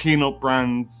like peanut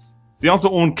brands. They also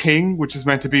own King, which is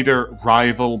meant to be their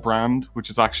rival brand,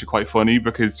 which is actually quite funny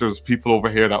because there's people over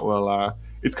here that will.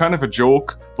 It's kind of a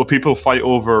joke, but people fight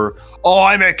over. Oh,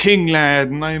 I'm a King lad,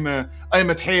 and I'm a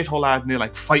Tayto lad, and they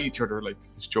like fight each other like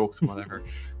it's jokes and whatever.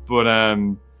 But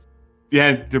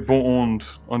yeah, they're both owned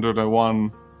under the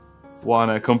one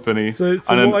company. So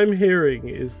what I'm hearing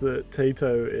is that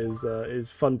Tayto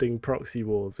is funding proxy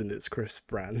wars in its crisp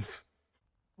brands.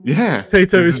 Yeah,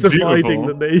 Tayto is dividing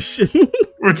the nation,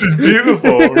 which is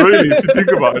beautiful. Really, if you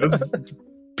think about it, that's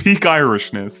peak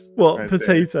Irishness. What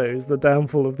potatoes? The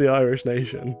downfall of the Irish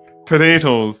nation.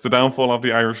 Potatoes, the downfall of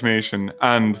the Irish nation,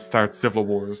 and start civil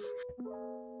wars.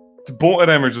 Both of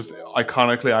them are just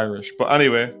iconically Irish. But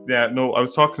anyway, I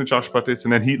was talking to Josh about this,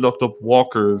 and then he looked up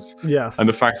Walkers. Yes. And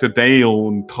the fact that they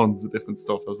own tons of different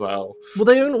stuff as well. Well,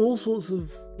 they own all sorts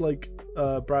of like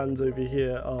brands over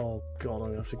here. Oh god, I'm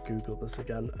gonna have to Google this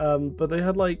again. But they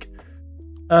had like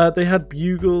they had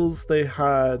Bugles, they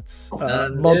had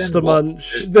Monster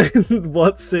Munch,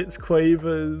 What's It's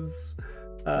Quavers.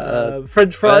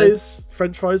 French fries.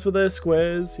 French fries were there.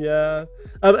 Squares, yeah.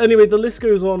 Anyway, the list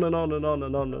goes on and on and on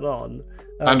and on and on.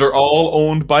 And they're all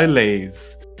owned by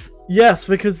Lay's. Yes,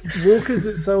 because Walkers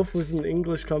itself was an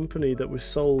English company that was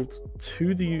sold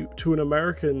to an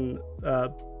American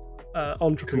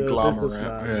entrepreneur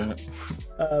businessman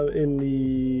in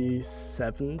the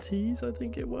 70s, I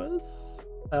think it was.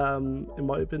 It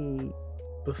might have been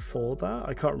before that,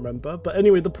 I can't remember, but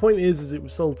anyway, the point is it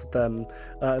was sold to them,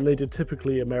 and they did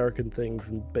typically American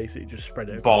things and basically just spread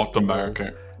it across bought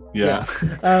America. Yeah.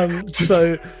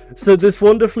 So this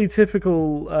wonderfully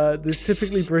typical, this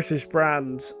typically British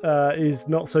brand is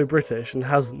not so British and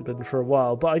hasn't been for a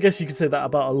while. But I guess you could say that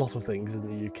about a lot of things in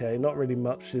the UK. Not really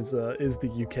much is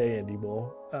the UK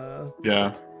anymore.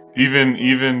 Yeah.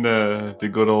 Even the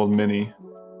good old Mini.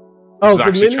 Oh, is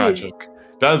actually tragic.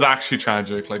 That is actually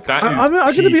tragic. Like that is. I'm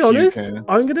going to be honest. UK.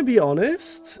 I'm going to be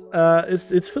honest.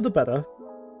 It's for the better.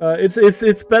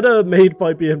 It's better made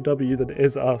by BMW than it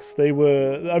is us. They're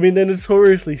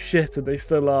notoriously shit and they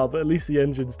still are, but at least the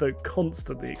engines don't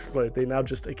constantly explode. They now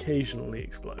just occasionally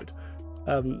explode,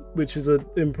 which is an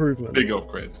improvement. Big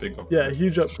upgrade. Yeah,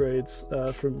 huge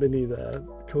upgrades from Mini there,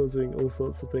 causing all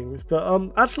sorts of things.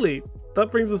 But actually,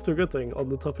 that brings us to a good thing on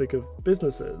the topic of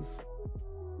businesses.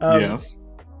 Yes.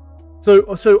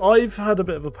 So I've had a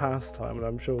bit of a pastime, and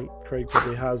I'm sure Craig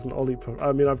probably has, and Ollie.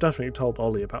 I've definitely told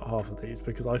Ollie about half of these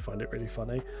because I find it really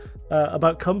funny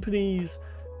about companies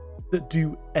that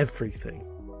do everything,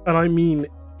 and I mean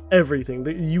everything.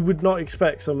 That you would not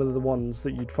expect some of the ones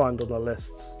that you'd find on our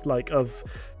lists, like of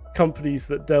companies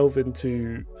that delve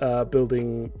into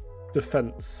building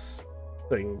defense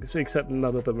things. Except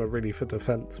none of them are really for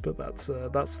defense, but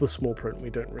that's the small print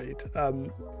we don't read.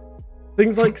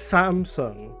 Things like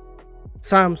Samsung,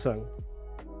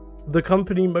 the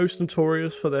company most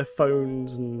notorious for their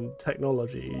phones and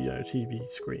technology, TV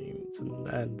screens and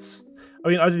I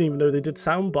didn't even know they did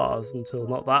sound bars until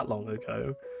not that long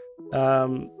ago.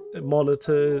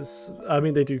 Monitors.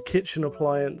 They do kitchen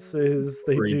appliances.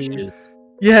 They do.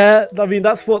 Yeah,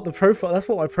 that's what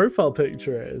my profile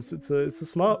picture is. It's a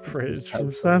smart fridge from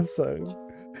Samsung.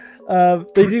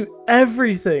 They do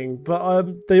everything,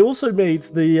 but they also made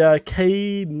the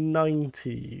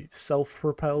K90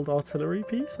 self-propelled artillery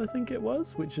piece, I think it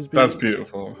was, that's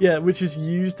beautiful. Yeah, which is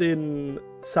used in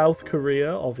South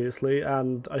Korea, obviously,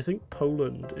 and I think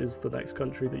Poland is the next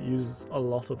country that uses a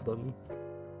lot of them.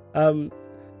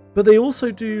 But they also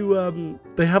do.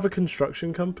 They have a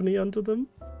construction company under them.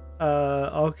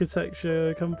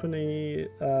 Architecture company.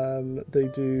 They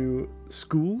do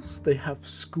schools. They have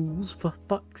schools, for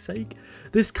fuck's sake.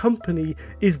 This company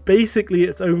is basically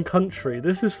its own country.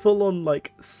 This is full on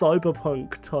like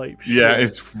cyberpunk type shit. Yeah,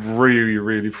 it's really,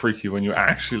 really freaky when you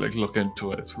actually look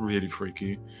into it. It's really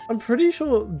freaky. I'm pretty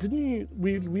sure,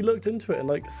 we looked into it, and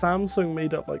Samsung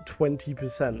made up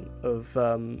 20% of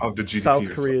the GDP, South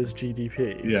Korea's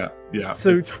GDP. Yeah.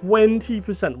 So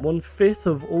 20%, 1/5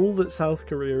 of all that South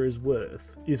Korea is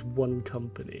worth is one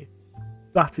company.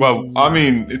 That is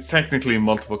mad. It's technically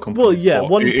multiple companies. Well, yeah,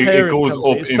 one parent it goes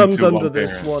company. up It sums into under one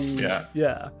this parent. one.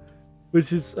 Yeah,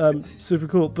 which is super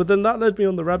cool. But then that led me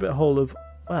on the rabbit hole of,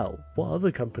 what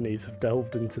other companies have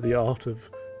delved into the art of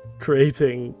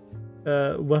creating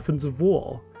weapons of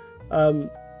war?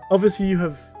 Obviously, you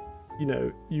have,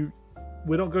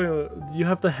 we're not going. You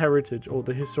have the heritage or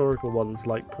the historical ones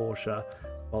like Porsche,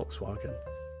 Volkswagen.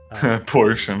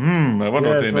 Porsche. I wonder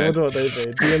what they made.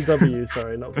 BMW,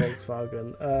 sorry, not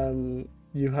Volkswagen.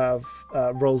 You have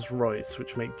Rolls-Royce,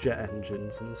 which make jet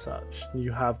engines and such.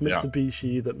 You have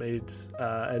Mitsubishi that made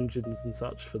engines and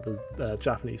such for the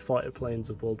Japanese fighter planes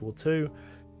of World War II.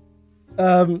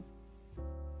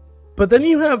 But then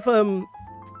you have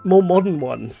more modern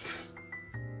ones.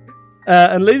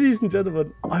 And ladies and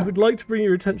gentlemen, I would like to bring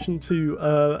your attention to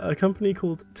a company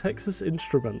called Texas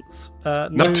Instruments.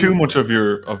 Not too much of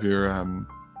your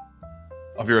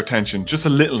attention, just a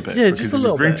little bit. Yeah, just a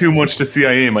little bit. Bring too much, the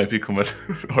CIA might be coming.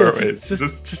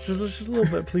 Just a little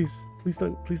bit, please. Please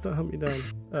don't hunt me down.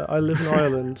 I live in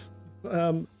Ireland.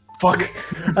 Fuck.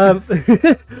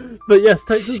 But yes,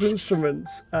 Texas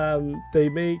Instruments. They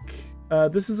make.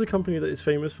 This is a company that is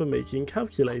famous for making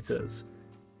calculators,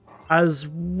 as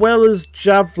well as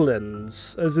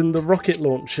javelins, as in the rocket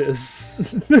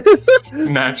launchers.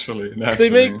 Naturally. They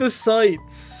make the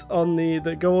sights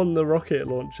that go on the rocket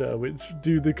launcher, which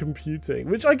do the computing,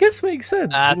 which I guess makes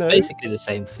sense. It's basically the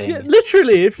same thing. Yeah,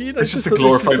 literally, if you know, it's just a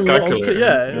glorified calculator.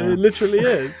 Yeah, it literally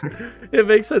is. It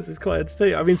makes sense. It's quite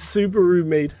entertaining. Subaru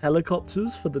made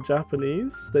helicopters for the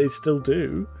Japanese. They still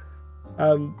do.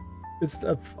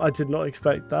 I did not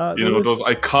expect that. Those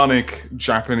iconic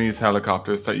Japanese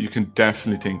helicopters that you can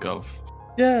definitely think of.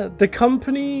 Yeah, the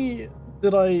company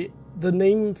the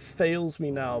name fails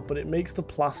me now, but it makes the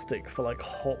plastic for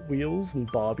Hot Wheels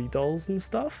and Barbie dolls and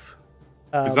stuff.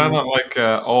 Is that not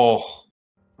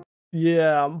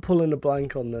Yeah, I'm pulling a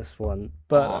blank on this one,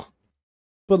 but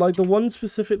the one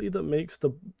specifically that makes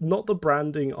not the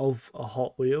branding of a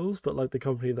Hot Wheels, but the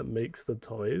company that makes the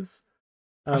toys.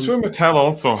 I swear Mattel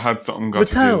also had something to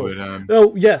do with...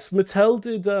 Oh, yes, Mattel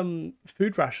did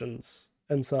food rations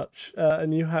and such.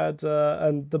 And you had...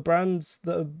 and the brands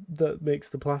that makes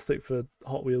the plastic for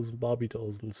Hot Wheels and Barbie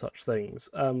dolls and such things,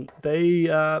 they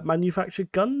manufacture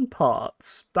gun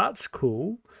parts. That's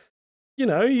cool.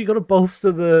 You got to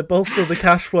bolster the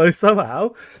cash flow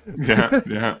somehow.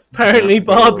 Yeah. Apparently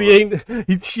Barbie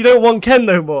she don't want Ken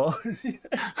no more.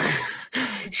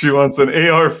 She wants an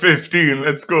AR-15.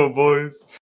 Let's go,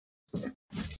 boys.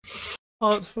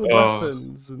 Parts for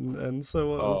weapons and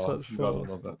so on and such. You gotta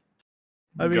love it.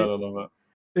 Gotta love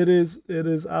it. It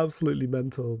is absolutely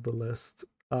mental, the list.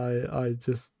 I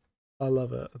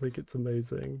love it. I think it's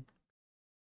amazing.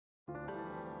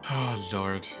 Oh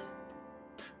Lord.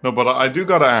 No, but I do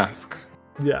gotta ask.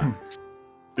 Yeah.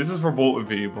 This is for both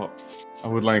of you, but I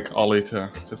would like Ollie to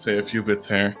say a few bits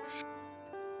here.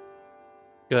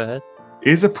 Go ahead.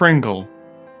 Is a Pringle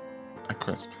a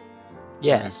crisp?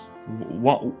 Yes.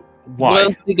 What? Why? What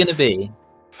else is it gonna be?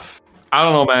 I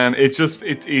don't know, man. It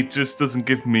just doesn't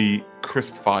give me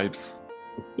crisp vibes.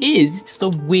 It is. It's just a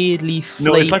weirdly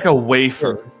No, it's like a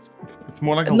wafer. It's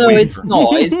more like a no, wafer. it's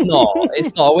not. It's not.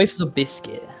 It's not. A wafer's a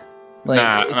biscuit. Like,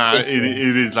 nah. It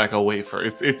is like a wafer.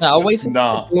 It's a wafer's just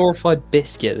a glorified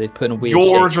biscuit they've put in a weird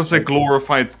You're shape. just a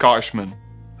glorified Scotsman.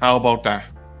 How about that?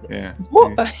 Yeah.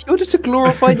 What? You're just a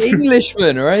glorified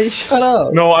Englishman, right? Shut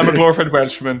up. No, I'm a glorified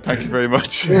Welshman. Thank you very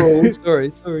much. Oh,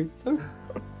 sorry.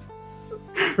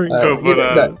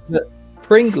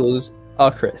 Pringles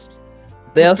are crisps.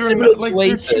 They are similar to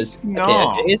wafers.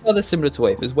 Okay, here's how they're similar to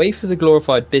wafers. Wafers are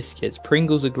glorified biscuits.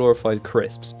 Pringles are glorified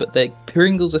crisps, but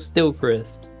Pringles are still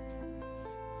crisps.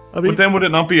 I mean, but then would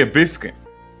it not be a biscuit?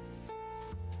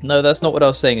 No, that's not what I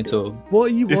was saying at all. What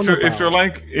are you on about?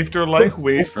 If they're like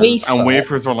wafers, and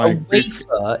wafers are like biscuits.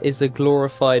 A wafer is a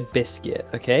glorified biscuit,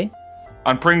 okay?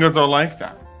 And Pringles are like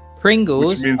that. Pringles,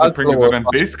 which means that Pringles are then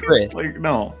biscuits. Crisps. Like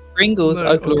no. Pringles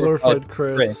are glorified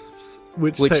crisps,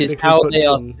 which is how they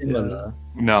are similar.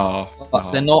 Yeah. No,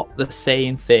 but they're not the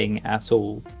same thing at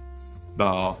all.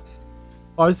 No.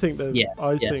 I think they're. Yeah.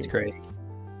 I yes, think. Craig.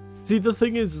 See, the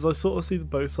thing is I sort of see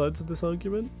both sides of this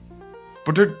argument.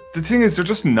 But the thing is, they're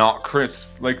just not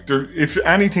crisps. Like, if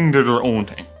anything, they're their own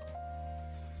thing.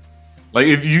 Like,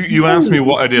 if you asked me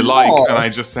what are they like, and I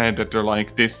just said that they're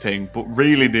like this thing, but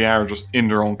really they are just in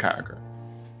their own category.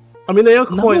 I mean, they are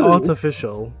quite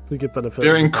artificial to give benefit.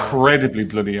 They're incredibly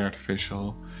bloody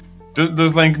artificial.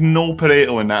 There's like no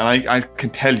potato in that, and I can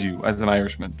tell you as an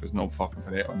Irishman, there's no fucking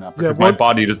potato in that because my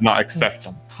body does not accept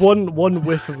them. One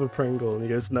whiff of a Pringle, and he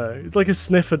goes, "No." It's like a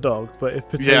sniffer dog, but if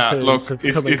potatoes have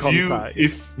come in contact.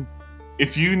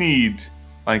 If you need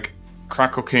like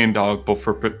crack cocaine dog, but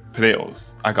for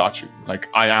potatoes, I got you. Like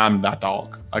I am that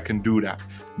dog. I can do that.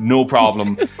 No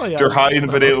problem. They're hiding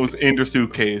potatoes in their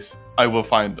suitcase. I will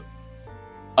find them.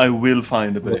 I will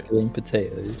find the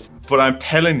potatoes. But I'm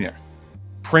telling you,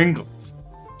 Pringles,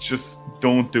 just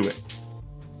don't do it.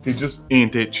 They just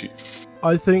ain't it cheap.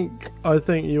 I think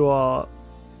you are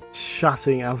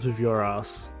shatting out of your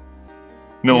ass.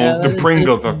 No, the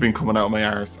Pringles have been coming out of my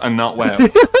arse, and not well.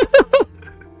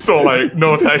 So like,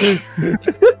 no thank you.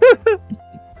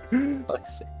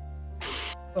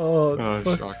 Oh,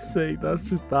 fuck's sake!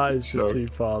 That is just too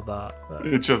far. That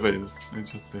it just is. It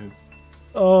just is.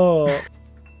 Oh,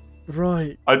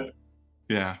 right.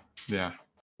 Yeah.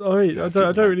 All right. I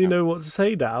don't really know what to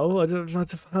say now.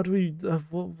 How do we?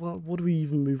 What do we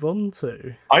even move on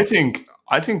to? I think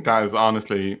that is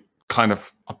honestly kind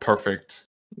of a perfect.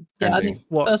 Yeah, ending.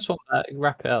 I think first one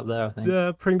wrap it up there. I think.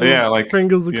 Yeah, Pringles. Yeah, like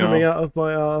Pringles are coming out of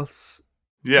my ass.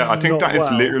 Yeah, I think that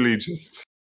is literally just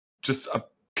a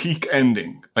peak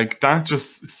ending. Like that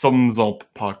just sums up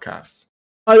podcasts.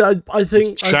 I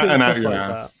think chatting out your like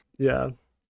ass. That. Yeah.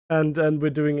 And we're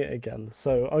doing it again.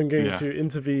 So I'm going to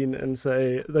intervene and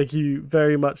say thank you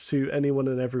very much to anyone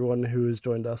and everyone who has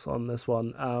joined us on this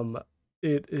one.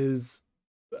 It is,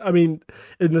 I mean,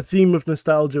 in the theme of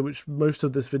nostalgia, which most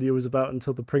of this video was about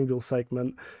until the Pringles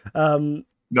segment.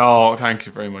 No, thank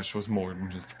you very much. It was more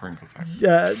than just a Pringles segment.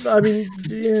 Yeah, I mean,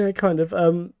 yeah, kind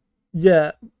of.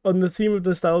 Yeah, on the theme of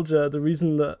nostalgia, the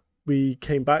reason that we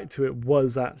came back to it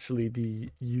was actually the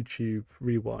YouTube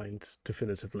Rewind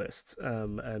definitive list.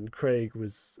 And Craig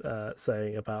was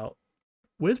saying about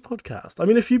where's podcast? I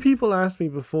mean, a few people asked me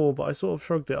before, but I sort of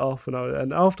shrugged it off.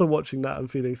 And after watching that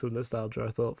and feeling some nostalgia,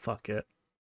 I thought, fuck it,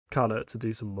 can't hurt to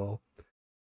do some more.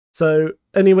 So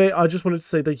anyway, I just wanted to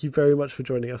say thank you very much for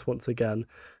joining us once again.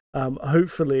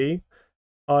 Hopefully,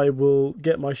 I will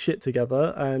get my shit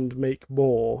together and make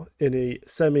more in a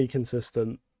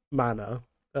semi-consistent manner.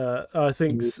 I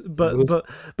think,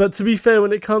 but to be fair,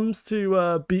 when it comes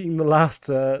to beating the last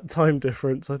time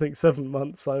difference, I think 7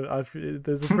 months.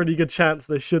 There's a pretty good chance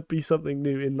there should be something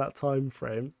new in that time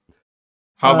frame.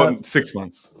 How about 6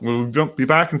 months? We'll be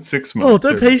back in 6 months. Oh,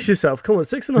 don't pace yourself. Come on,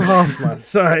 6.5 months.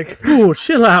 Sorry. Oh,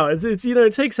 chill out. It's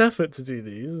it takes effort to do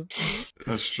these.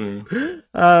 That's true.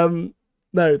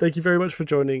 No, thank you very much for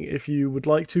joining. If you would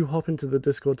like to hop into the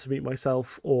Discord to meet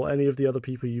myself or any of the other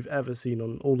people you've ever seen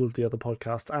on all of the other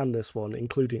podcasts and this one,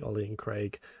 including Ollie and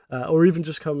Craig, or even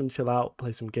just come and chill out,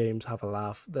 play some games, have a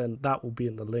laugh, then that will be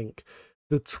in the link.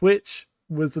 The Twitch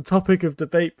was a topic of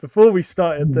debate before we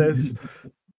started this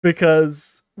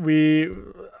because I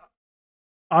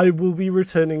will be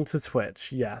returning to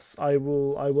Twitch. Yes, I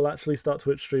will actually start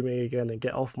Twitch streaming again and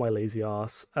get off my lazy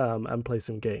ass and play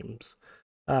some games.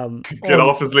 Get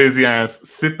off his lazy ass,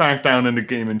 sit back down in the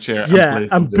gaming chair,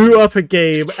 and boot up a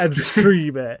game and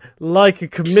stream it like a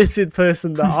committed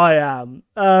person that I am.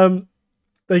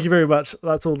 Thank you very much.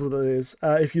 That's all that it is.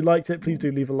 If you liked it, please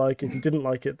do leave a like. If you didn't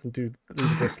like it, then do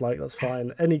leave a dislike. That's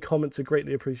fine. Any comments are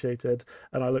greatly appreciated,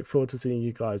 and I look forward to seeing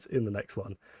you guys in the next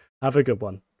one. Have a good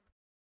one.